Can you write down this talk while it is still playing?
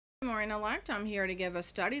Good morning, elect. I'm here to give a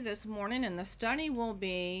study this morning, and the study will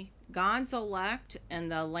be God's elect in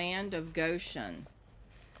the land of Goshen.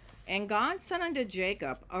 And God said unto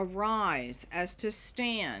Jacob, Arise as to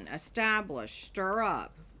stand, establish, stir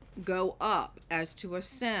up, go up as to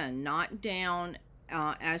ascend, not down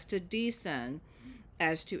as to descend,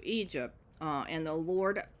 as to Egypt. And the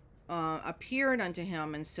Lord appeared unto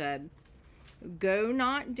him and said, Go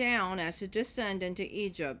not down as to descend into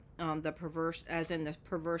Egypt, the perverse, as in the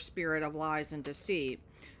perverse spirit of lies and deceit.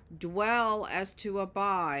 Dwell as to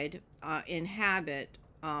abide, inhabit,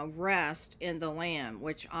 rest in the land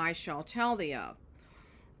which I shall tell thee of.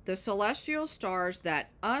 The celestial stars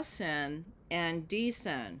that ascend and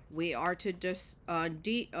descend, we are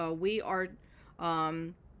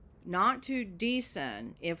not to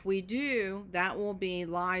descend. If we do, that will be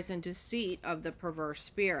lies and deceit of the perverse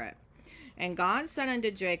spirit. And God said unto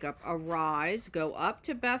Jacob, Arise, go up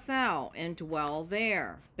to Bethel, and dwell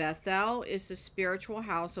there. Bethel is the spiritual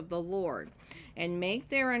house of the Lord. And make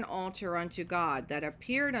there an altar unto God, that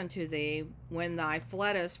appeared unto thee when thou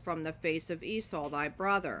fleddest from the face of Esau thy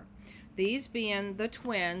brother. These being the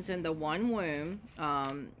twins in the one womb,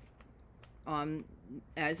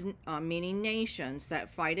 meaning nations that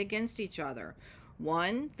fight against each other.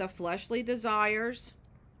 One, the fleshly desires,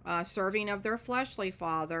 serving of their fleshly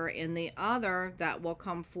father, and the other that will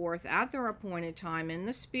come forth at their appointed time in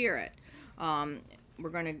the spirit. We're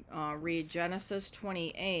going to read Genesis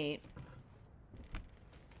 28.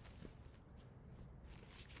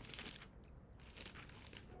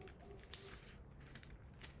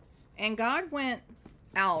 And God went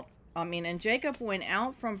out, and Jacob went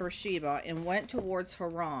out from Beersheba and went towards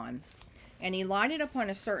Haran. And he lighted upon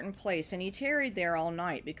a certain place, and he tarried there all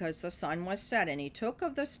night, because the sun was set. And he took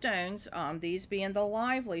of the stones, these being the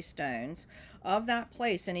lively stones of that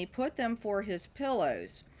place, and he put them for his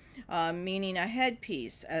pillows, meaning a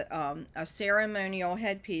headpiece, a ceremonial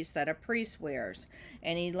headpiece that a priest wears.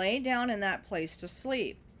 And he lay down in that place to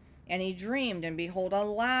sleep. And he dreamed, and behold, a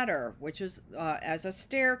ladder, which is as a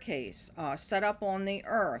staircase, set up on the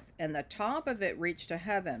earth, and the top of it reached to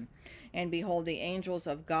heaven. And behold, the angels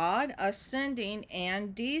of God ascending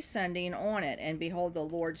and descending on it. And behold, the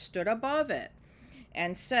Lord stood above it,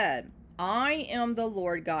 and said, I am the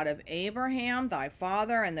Lord God of Abraham thy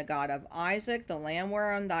father, and the God of Isaac. The land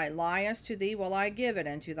whereon thou liest, to thee will I give it,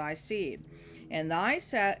 and to thy seed. And thy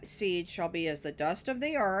seed shall be as the dust of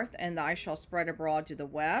the earth, and thou shalt spread abroad to the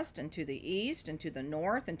west, and to the east, and to the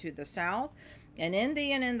north, and to the south. And in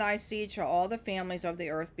thee and in thy seed shall all the families of the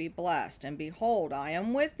earth be blessed. And behold, I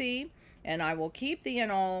am with thee, and I will keep thee in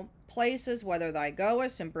all places whither thou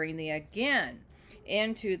goest, and bring thee again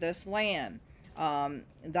into this land.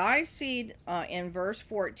 Thy seed, in verse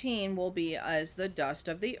 14, will be as the dust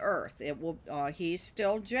of the earth. It will. He's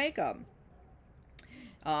still Jacob.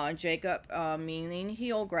 Jacob, meaning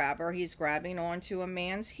heel grabber. He's grabbing onto a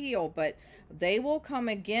man's heel. But they will come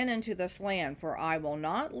again into this land, for I will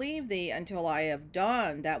not leave thee until I have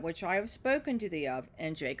done that which I have spoken to thee of.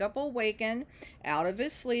 And Jacob awakened out of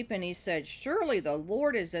his sleep, and he said, Surely the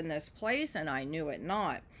Lord is in this place, and I knew it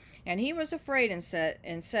not. And he was afraid, and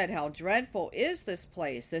said, How dreadful is this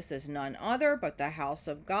place! This is none other but the house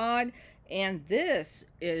of God, and this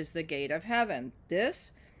is the gate of heaven.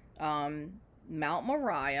 This Mount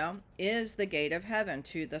Moriah is the gate of heaven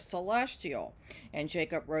to the celestial. And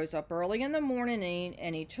Jacob rose up early in the morning,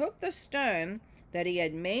 and he took the stone that he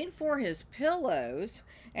had made for his pillows,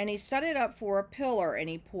 and he set it up for a pillar, and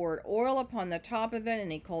he poured oil upon the top of it,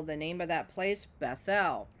 and he called the name of that place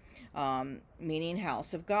Bethel, meaning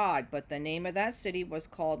house of God. But the name of that city was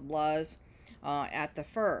called Luz at the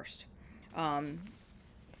first.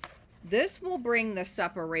 This will bring the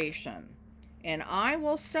separation. And I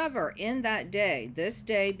will sever in that day, this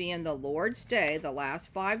day being the Lord's day, the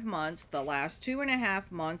last 5 months, the last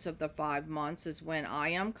 2.5 months of the 5 months is when I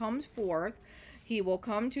am comes forth. He will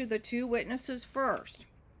come to the 2 witnesses first.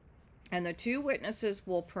 And the 2 witnesses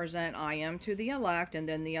will present I am to the elect, and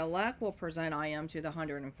then the elect will present I am to the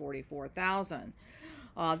 144,000.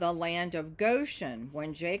 The land of Goshen.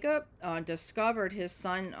 When Jacob discovered his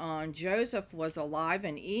son Joseph was alive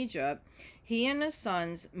in Egypt, he and his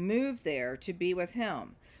sons moved there to be with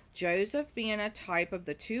him. Joseph being a type of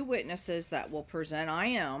the 2 witnesses that will present I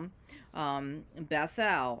am,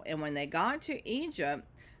 Bethel. And when they got to Egypt,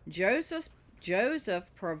 Joseph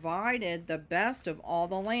provided the best of all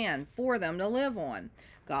the land for them to live on.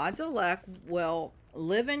 God's elect will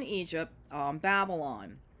live in Egypt,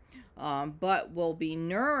 Babylon, but will be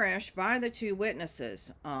nourished by the 2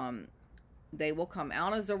 witnesses. They will come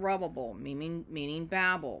out of Zerubbabel, meaning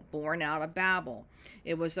Babel, born out of Babel.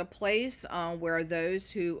 It was a place where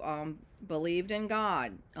those who believed in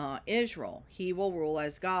God, Israel, he will rule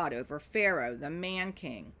as God over Pharaoh, the man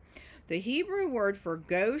king. The Hebrew word for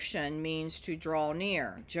Goshen means to draw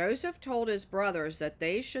near. Joseph told his brothers that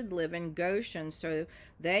they should live in Goshen so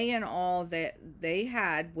they and all that they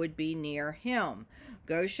had would be near him.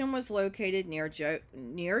 Goshen was located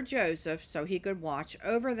near Joseph so he could watch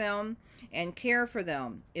over them and care for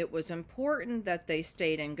them. It was important that they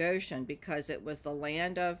stayed in Goshen because it was the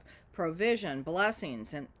land of provision,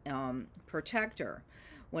 blessings, and protector.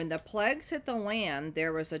 When the plagues hit the land,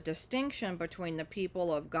 there was a distinction between the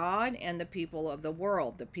people of God and the people of the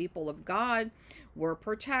world. The people of God were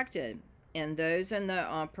protected, and those in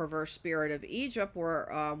the perverse spirit of Egypt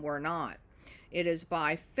were not. It is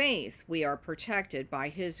by faith we are protected, by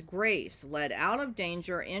his grace, led out of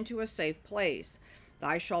danger into a safe place.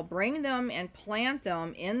 Thou shalt bring them and plant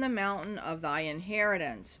them in the mountain of thy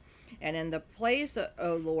inheritance, and in the place,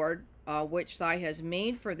 O Lord, which thou hast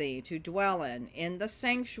made for thee to dwell in the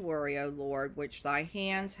sanctuary, O Lord, which thy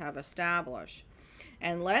hands have established.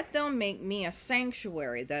 And let them make me a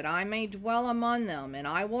sanctuary, that I may dwell among them, and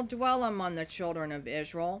I will dwell among the children of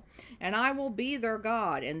Israel, and I will be their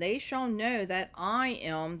God, and they shall know that I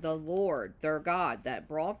am the Lord their God, that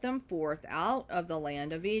brought them forth out of the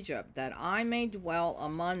land of Egypt, that I may dwell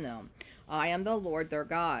among them. I am the Lord their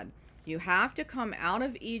God. You have to come out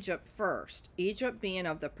of Egypt first, Egypt being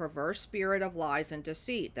of the perverse spirit of lies and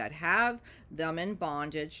deceit that have them in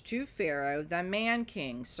bondage to Pharaoh, the man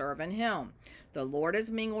king, serving him. The Lord has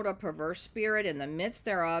mingled a perverse spirit in the midst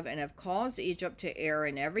thereof, and have caused Egypt to err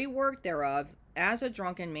in every work thereof, as a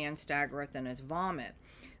drunken man staggereth in his vomit.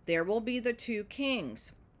 There will be the two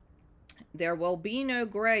kings. There will be no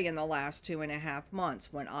gray in the last 2.5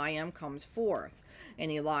 months, when comes forth. And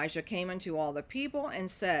Elijah came unto all the people and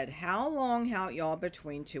said, How long halt y'all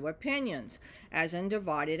between two opinions, as in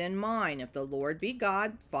divided in mind? If the Lord be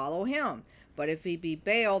God, follow him. But if he be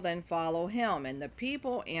Baal, then follow him. And the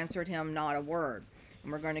people answered him not a word.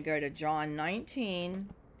 And we're going to go to John 19,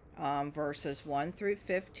 verses 1 through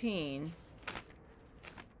 15.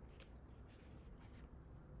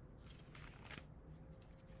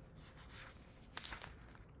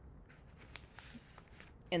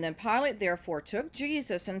 And then Pilate therefore took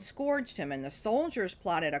Jesus and scourged him, and the soldiers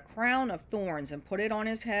plotted a crown of thorns and put it on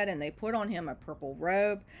his head, and they put on him a purple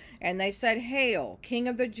robe, and they said, Hail, King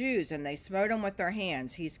of the Jews! And they smote him with their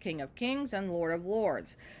hands. He's King of kings and Lord of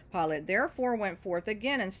lords. Pilate therefore went forth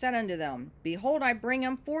again and said unto them, Behold, I bring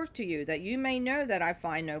him forth to you, that you may know that I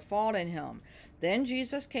find no fault in him. Then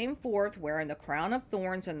Jesus came forth, wearing the crown of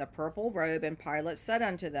thorns and the purple robe, and Pilate said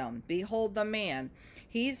unto them, Behold the man!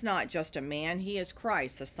 He's not just a man, he is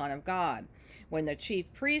Christ, the Son of God. When the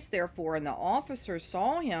chief priests, therefore, and the officers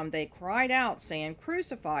saw him, they cried out, saying,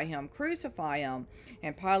 Crucify him, crucify him.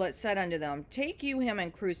 And Pilate said unto them, Take you him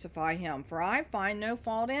and crucify him, for I find no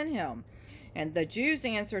fault in him. And the Jews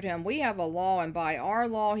answered him, We have a law, and by our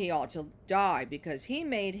law he ought to die, because he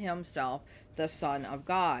made himself the Son of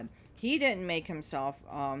God. He didn't make himself,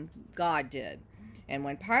 God did. And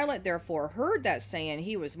when Pilate therefore heard that saying,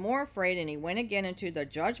 he was more afraid, and he went again into the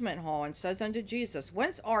judgment hall, and says unto Jesus,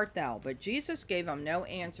 Whence art thou? But Jesus gave him no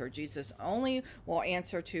answer. Jesus only will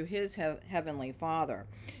answer to his heavenly Father.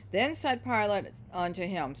 Then said Pilate unto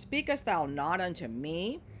him, Speakest thou not unto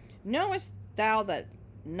me? Knowest thou that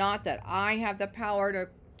not that I have the power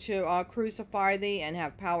to crucify thee, and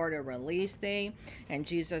have power to release thee? And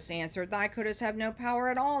Jesus answered, Thou couldst have no power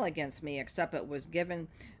at all against me, except it was given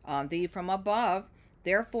thee from above.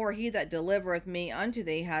 Therefore he that delivereth me unto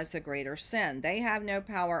thee has the greater sin. They have no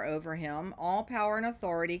power over him. All power and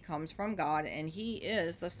authority comes from God, and he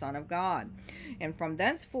is the Son of God. And from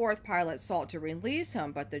thenceforth Pilate sought to release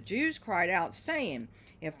him, but the Jews cried out, saying,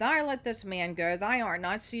 If thou let this man go, thou art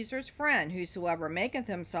not Caesar's friend. Whosoever maketh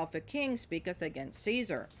himself a king speaketh against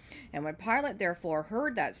Caesar. And when Pilate therefore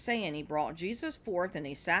heard that saying, he brought Jesus forth, and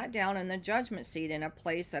he sat down in the judgment seat in a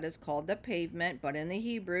place that is called the Pavement, but in the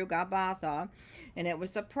Hebrew Gabbatha. And it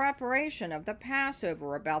was the preparation of the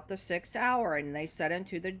Passover, about the 6th hour. And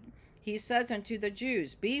he says unto the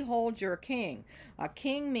Jews, Behold your king. A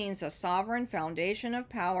king means a sovereign foundation of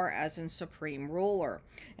power, as in supreme ruler.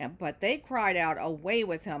 But they cried out, Away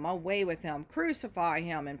with him, crucify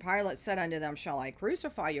him. And Pilate said unto them, Shall I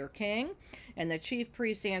crucify your king? And the chief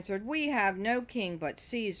priests answered, We have no king but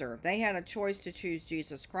Caesar. They had a choice to choose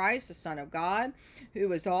Jesus Christ, the Son of God,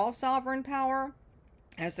 who is all sovereign power,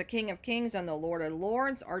 as the King of kings and the Lord of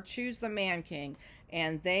lords, or choose the man king.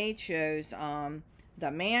 And they chose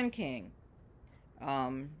the man king.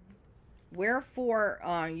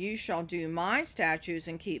 Wherefore you shall do my statutes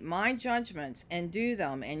and keep my judgments and do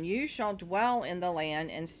them, and you shall dwell in the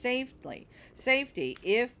land in safety,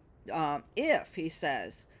 if if, he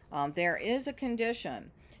says, there is a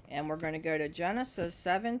condition. And we're going to go to Genesis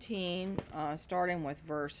 17, starting with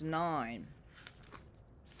verse 9.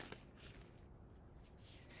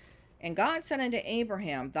 And God said unto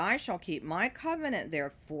Abraham, Thou shalt keep my covenant,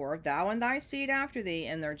 therefore, thou and thy seed after thee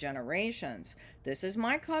in their generations. This is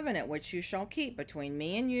my covenant which you shall keep between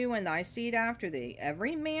me and you and thy seed after thee.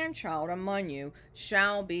 Every man child among you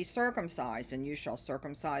shall be circumcised, and you shall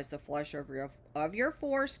circumcise the flesh of your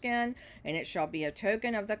foreskin, and it shall be a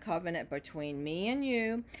token of the covenant between me and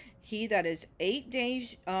you. He that is 8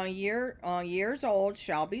 days years old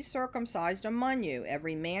shall be circumcised among you.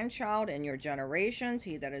 Every man child in your generations,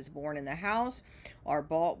 he that is born in the house, or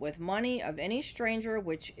bought with money of any stranger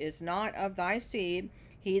which is not of thy seed,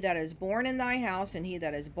 he that is born in thy house, and he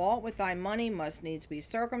that is bought with thy money must needs be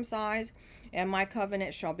circumcised. And my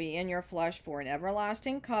covenant shall be in your flesh for an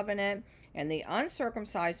everlasting covenant. And the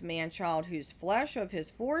uncircumcised man child whose flesh of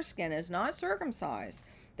his foreskin is not circumcised,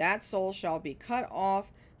 that soul shall be cut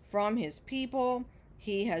off from his people.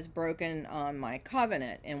 He has broken my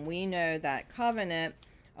covenant. And we know that covenant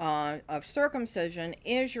of circumcision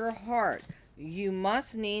is your heart. You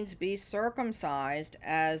must needs be circumcised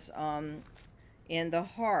as in the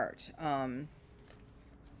heart. And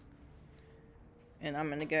I'm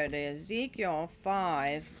going to go to Ezekiel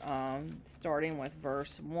 5, starting with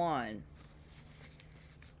verse 1.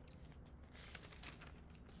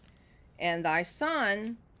 And thy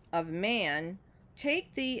son of man,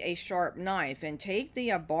 take thee a sharp knife, and take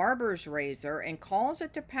thee a barber's razor, and cause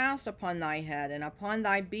it to pass upon thy head and upon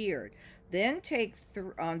thy beard. Then take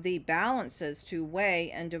thee balances to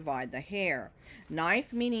weigh and divide the hair.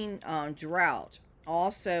 Knife meaning drought.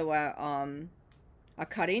 Also a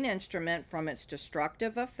cutting instrument from its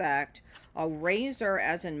destructive effect. A razor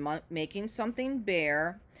as in making something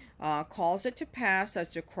bare. Cause it to pass as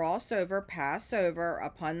to cross over, pass over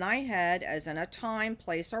upon thy head as in a time,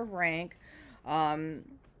 place, or rank.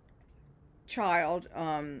 Child,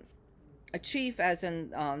 a chief as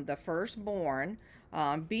in the firstborn.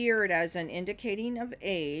 Beard as in indicating of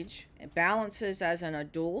age. Balances as in a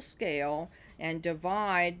dual scale. And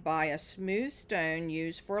divide by a smooth stone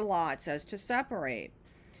used for lots as to separate.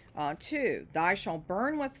 2. Thou shalt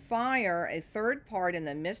burn with fire a third part in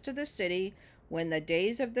the midst of the city when the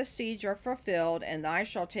days of the siege are fulfilled, and thou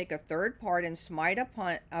shalt take a third part and smite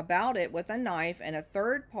about it with a knife, and a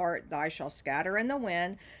third part thou shalt scatter in the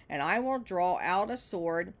wind, and I will draw out a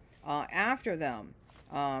sword after them.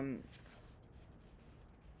 I'm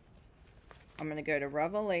going to go to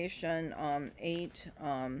Revelation 8.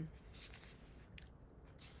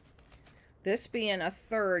 This being a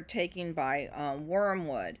third taken by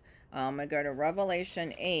wormwood. I'm going to go to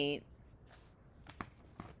Revelation 8.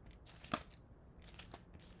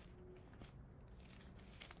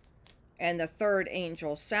 And the third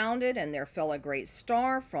angel sounded, and there fell a great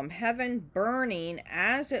star from heaven, burning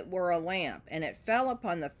as it were a lamp. And it fell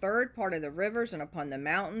upon the third part of the rivers and upon the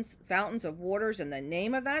mountains, fountains of waters. And the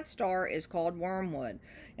name of that star is called Wormwood.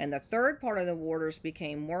 And the third part of the waters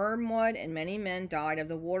became wormwood, and many men died of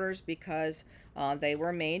the waters because they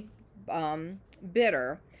were made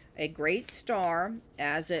bitter. A great star,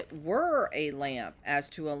 as it were a lamp,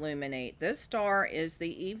 as to illuminate. This star is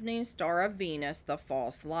the evening star of Venus, the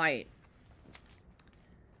false light.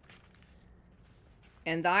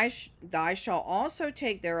 And thou shalt also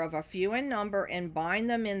take thereof a few in number, and bind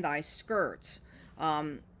them in thy skirts.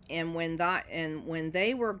 And when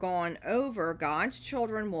they were gone over, God's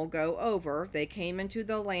children will go over. They came into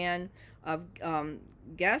the land of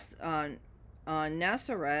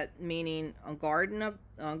Neseret, meaning a garden,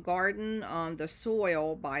 the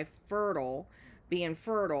soil by fertile, being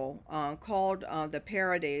fertile, called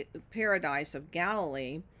the paradise of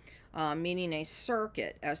Galilee, meaning a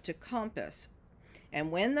circuit as to compass. And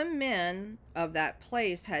when the men of that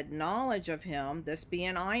place had knowledge of him, this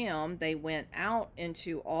being I am, they went out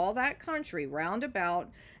into all that country round about,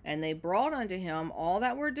 and they brought unto him all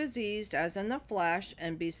that were diseased as in the flesh,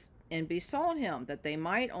 and besought him that they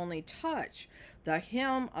might only touch the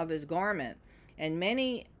hem of his garment. And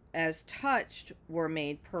many as touched were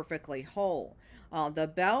made perfectly whole. The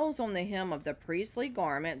bells on the hem of the priestly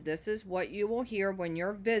garment, this is what you will hear when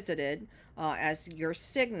you're visited, as your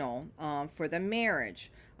signal for the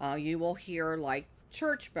marriage. You will hear like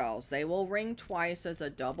church bells. They will ring twice as a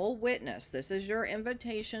double witness. This is your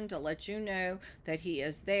invitation to let you know that he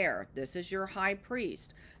is there. This is your high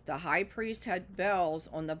priest. The high priest had bells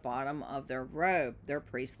on the bottom of their robe, their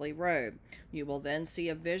priestly robe. You will then see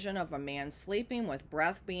a vision of a man sleeping with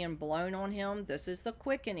breath being blown on him. This is the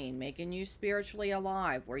quickening, making you spiritually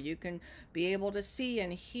alive, where you can be able to see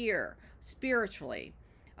and hear spiritually.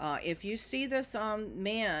 If you see this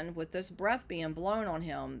man with this breath being blown on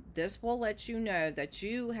him, this will let you know that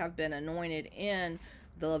you have been anointed in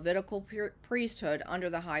the Levitical priesthood under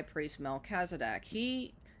the High Priest Melchizedek.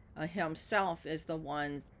 He himself is the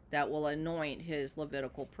one that will anoint his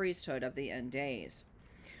Levitical priesthood of the end days.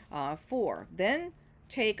 4. Then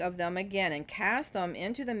take of them again, and cast them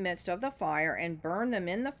into the midst of the fire, and burn them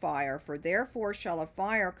in the fire, for therefore shall a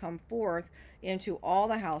fire come forth into all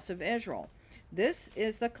the house of Israel. This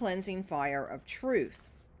is the cleansing fire of truth.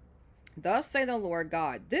 Thus say the Lord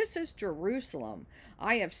God, this is Jerusalem.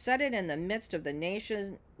 I have set it in the midst of the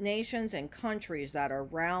nations and countries that are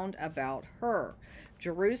round about her.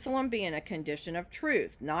 Jerusalem being a condition of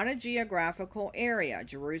truth, not a geographical area.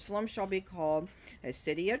 Jerusalem shall be called a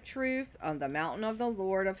city of truth on the mountain of the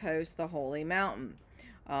Lord of hosts, the holy mountain.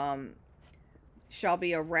 Shall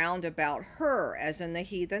be around about her, as in the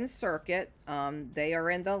heathen circuit. They are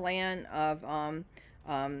in the land of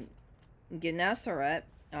Gennesaret.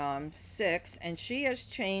 6. And she has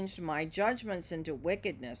changed my judgments into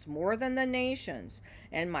wickedness more than the nations,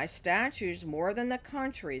 and my statutes more than the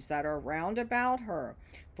countries that are round about her.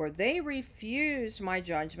 For they refused my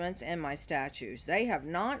judgments and my statutes. They have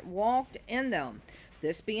not walked in them.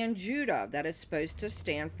 This being Judah, that is supposed to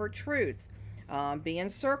stand for truth, being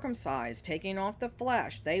circumcised, taking off the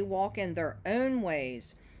flesh. They walk in their own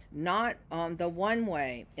ways, not the one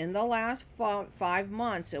way. In the last 5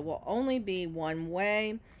 months it will only be one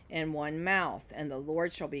way and one mouth, and the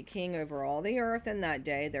Lord shall be king over all the earth. In that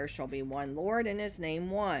day there shall be one Lord, and his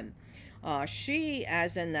name one. She,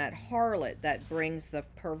 as in that harlot that brings the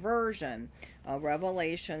perversion,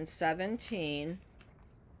 Revelation 17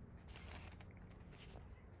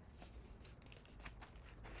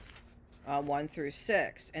 1 through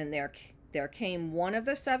 6. And there came one of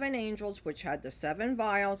the 7 angels which had the 7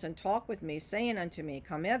 vials, and talked with me, saying unto me,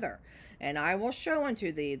 Come hither, and I will show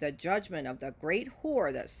unto thee the judgment of the great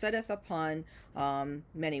whore that sitteth upon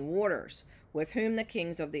many waters, with whom the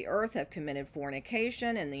kings of the earth have committed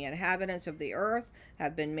fornication, and the inhabitants of the earth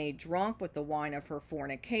have been made drunk with the wine of her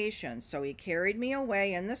fornication. So he carried me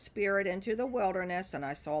away in the spirit into the wilderness, and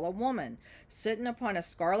I saw a woman sitting upon a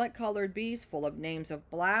scarlet-colored beast, full of names of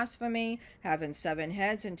blasphemy, having 7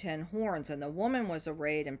 heads and 10 horns. And the woman was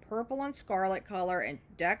arrayed in purple and scarlet color, and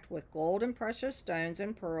decked with gold and precious stones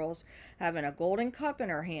and pearls, having a golden cup in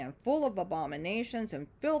her hand, full of abominations and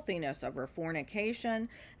filthiness of her fornication.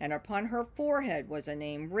 And upon her forehead was a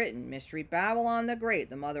name written, Mystery Babylon the Great,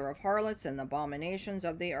 the mother of harlots and the abominations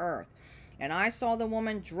of the earth. And I saw the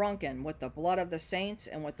woman drunken with the blood of the saints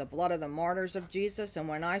and with the blood of the martyrs of Jesus. And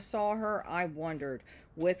when I saw her, I wondered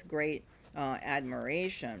with great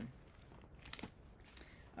admiration.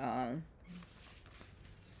 And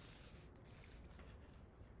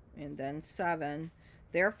then 7.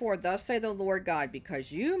 Therefore, thus say the Lord God,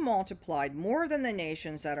 because you multiplied more than the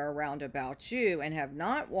nations that are round about you, and have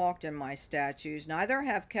not walked in my statutes, neither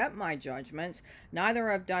have kept my judgments, neither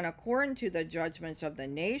have done according to the judgments of the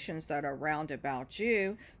nations that are round about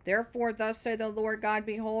you. Therefore, thus say the Lord God,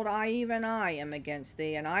 behold, even I am against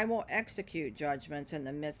thee, and I will execute judgments in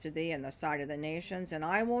the midst of thee in the sight of the nations, and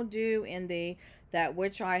I will do in thee that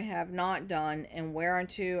which I have not done, and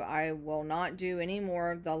whereunto I will not do any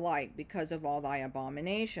more of the like, because of all thy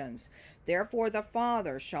abominations. Therefore the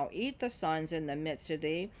fathers shall eat the sons in the midst of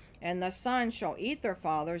thee, and the sons shall eat their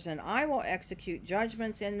fathers, and I will execute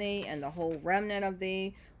judgments in thee, and the whole remnant of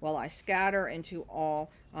thee will I scatter into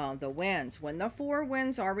all the winds. When the 4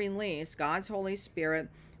 winds are released, God's Holy Spirit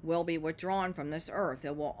will be withdrawn from this earth.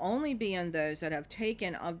 It will only be in those that have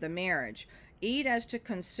taken of the marriage. Eat as to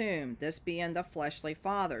consume, this being the fleshly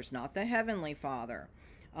fathers, not the heavenly Father.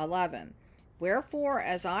 11. Wherefore,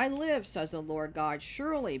 as I live, says the Lord God,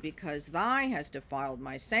 surely because thou hast defiled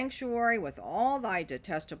my sanctuary with all thy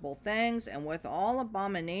detestable things, and with all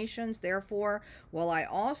abominations, therefore will I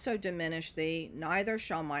also diminish thee, neither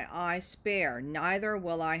shall my eye spare, neither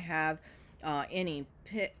will I have any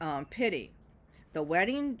pity. The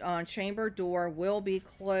wedding chamber door will be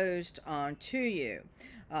closed to you.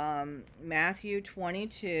 Matthew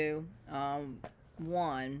 22,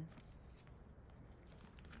 1.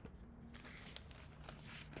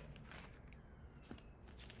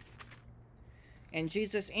 And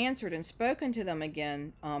Jesus answered and spoke unto them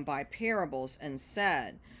again by parables, and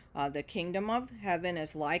said, the kingdom of heaven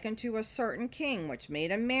is like unto a certain king, which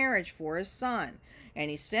made a marriage for his son. And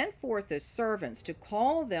he sent forth his servants to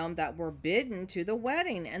call them that were bidden to the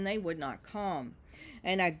wedding, and they would not come.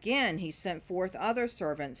 And again he sent forth other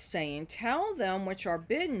servants, saying, Tell them which are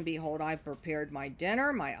bidden, Behold, I prepared my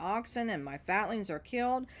dinner, my oxen and my fatlings are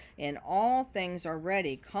killed, and all things are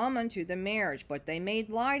ready. Come unto the marriage. But they made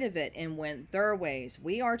light of it, and went their ways.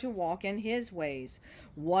 We are to walk in his ways,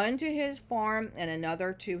 one to his farm, and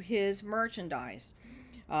another to his merchandise.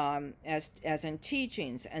 As in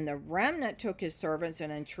teachings. And the remnant took his servants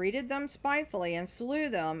and entreated them spitefully and slew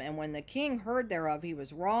them. And when the king heard thereof, he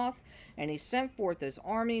was wroth, and he sent forth his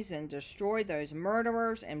armies and destroyed those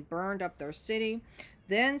murderers and burned up their city.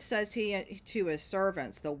 Then says he to his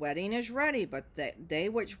servants, The wedding is ready, but they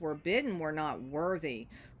which were bidden were not worthy.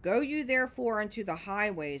 Go you therefore unto the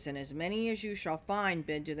highways, and as many as you shall find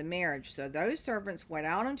bid to the marriage. So those servants went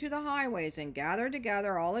out unto the highways, and gathered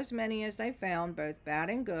together all as many as they found, both bad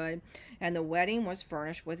and good. And the wedding was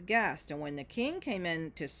furnished with guests. And when the king came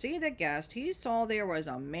in to see the guest, he saw there was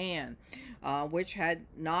a man which had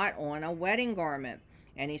not on a wedding garment.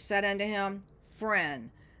 And he said unto him, Friend,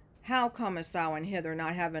 how comest thou in hither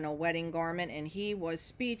not having a wedding garment? And he was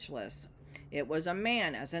speechless. It was a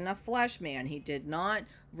man, as in a flesh man. He did not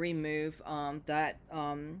remove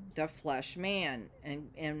the flesh man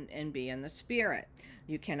and be in the spirit.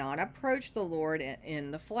 You cannot approach the Lord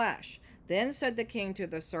in the flesh. Then said the king to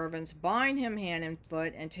the servants, Bind him hand and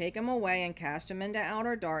foot, and take him away, and cast him into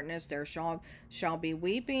outer darkness. There shall be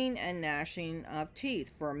weeping and gnashing of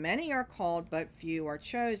teeth. For many are called, but few are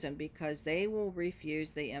chosen, because they will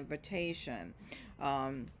refuse the invitation.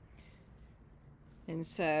 And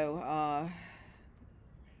so,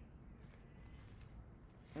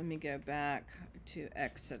 let me go back to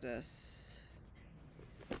Exodus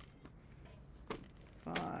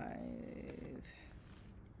 5.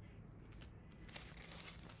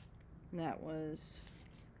 That was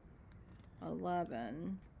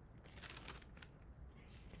 11.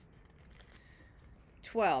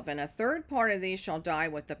 12. And a third part of thee shall die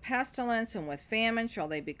with the pestilence, and with famine shall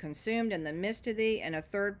they be consumed in the midst of thee, and a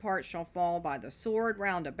third part shall fall by the sword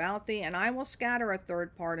round about thee. And I will scatter a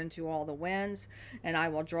third part into all the winds, and I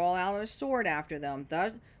will draw out a sword after them.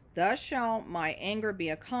 Thus shall my anger be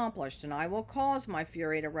accomplished, and I will cause my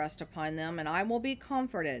fury to rest upon them, and I will be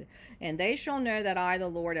comforted. And they shall know that I, the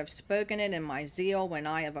Lord, have spoken it in my zeal, when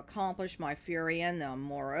I have accomplished my fury in them.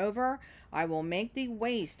 Moreover, I will make thee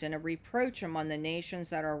waste and a reproach among the nations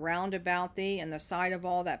that are round about thee, in the sight of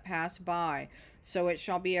all that pass by. So it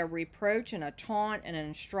shall be a reproach and a taunt and an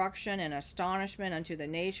instruction and astonishment unto the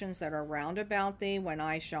nations that are round about thee, when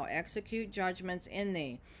I shall execute judgments in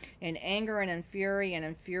thee, in anger and in fury and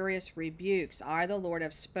in furious rebukes. I, the Lord,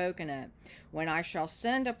 have spoken it. When I shall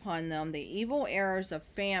send upon them the evil arrows of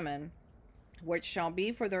famine, which shall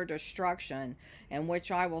be for their destruction, and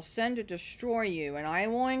which I will send to destroy you, and I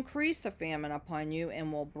will increase the famine upon you,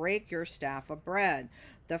 and will break your staff of bread,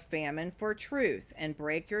 the famine for truth, and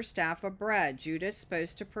break your staff of bread. Judah is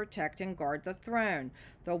supposed to protect and guard the throne,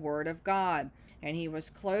 the word of God. And he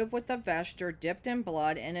was clothed with a vesture dipped in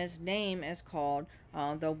blood, and his name is called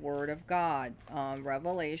the word of God.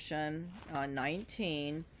 Revelation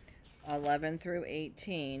 19, 11 through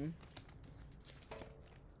 18.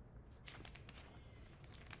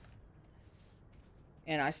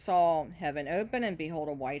 And I saw heaven open, and behold,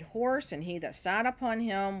 a white horse, and he that sat upon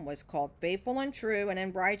him was called Faithful and True, and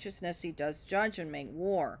in righteousness he does judge and make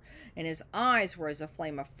war. And his eyes were as a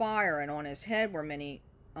flame of fire, and on his head were many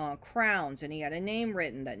crowns, and he had a name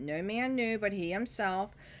written that no man knew but he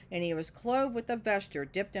himself. And he was clothed with a vesture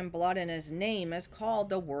dipped in blood, and his name is called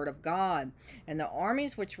the Word of God. And the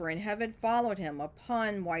armies which were in heaven followed him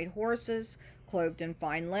upon white horses, clothed in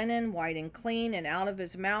fine linen, white and clean. And out of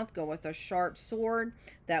his mouth goeth a sharp sword,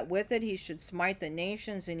 that with it he should smite the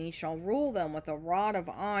nations, and he shall rule them with a rod of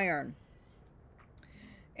iron.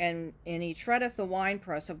 And he treadeth the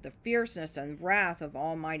winepress of the fierceness and wrath of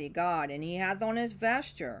Almighty God. And he hath on his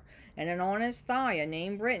vesture and on his thigh a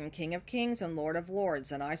name written, King of Kings and Lord of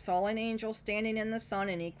Lords. And I saw an angel standing in the sun,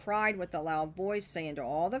 and he cried with a loud voice, saying to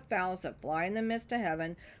all the fowls that fly in the midst of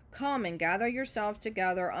heaven, Come and gather yourselves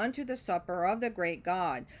together unto the supper of the great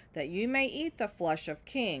God, that you may eat the flesh of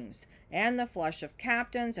kings, and the flesh of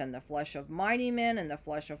captains, and the flesh of mighty men, and the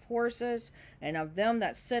flesh of horses, and of them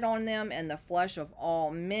that sit on them, and the flesh of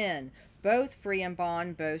all men, both free and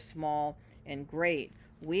bond, both small and great.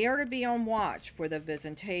 We are to be on watch for the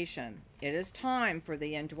visitation. It is time for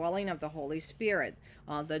the indwelling of the Holy Spirit,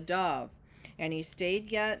 the dove. And he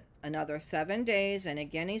stayed yet another 7 days, and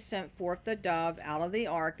again he sent forth the dove out of the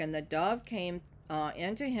ark, and the dove came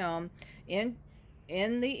into him in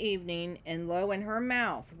the evening, and lo, in her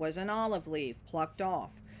mouth was an olive leaf plucked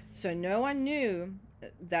off. So no one knew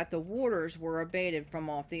that the waters were abated from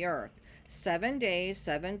off the earth. 7 days,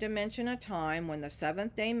 7 dimension of time, when the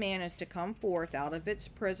seventh day man is to come forth out of its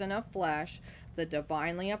prison of flesh, the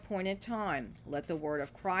divinely appointed time. Let the word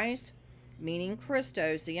of Christ, meaning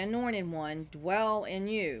Christos, the anointed one, dwell in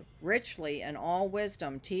you richly in all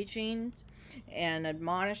wisdom, teaching and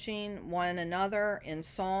admonishing one another in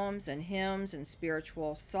psalms and hymns and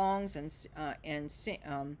spiritual songs, and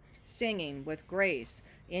singing with grace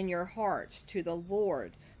in your hearts to the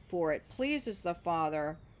Lord, for it pleases the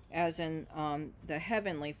Father, as in the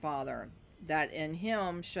heavenly Father, that in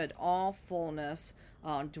him should all fullness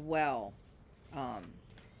dwell.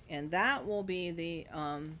 And that will be the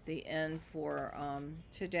end for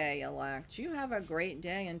today, elect. You have a great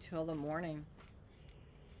day until the morning.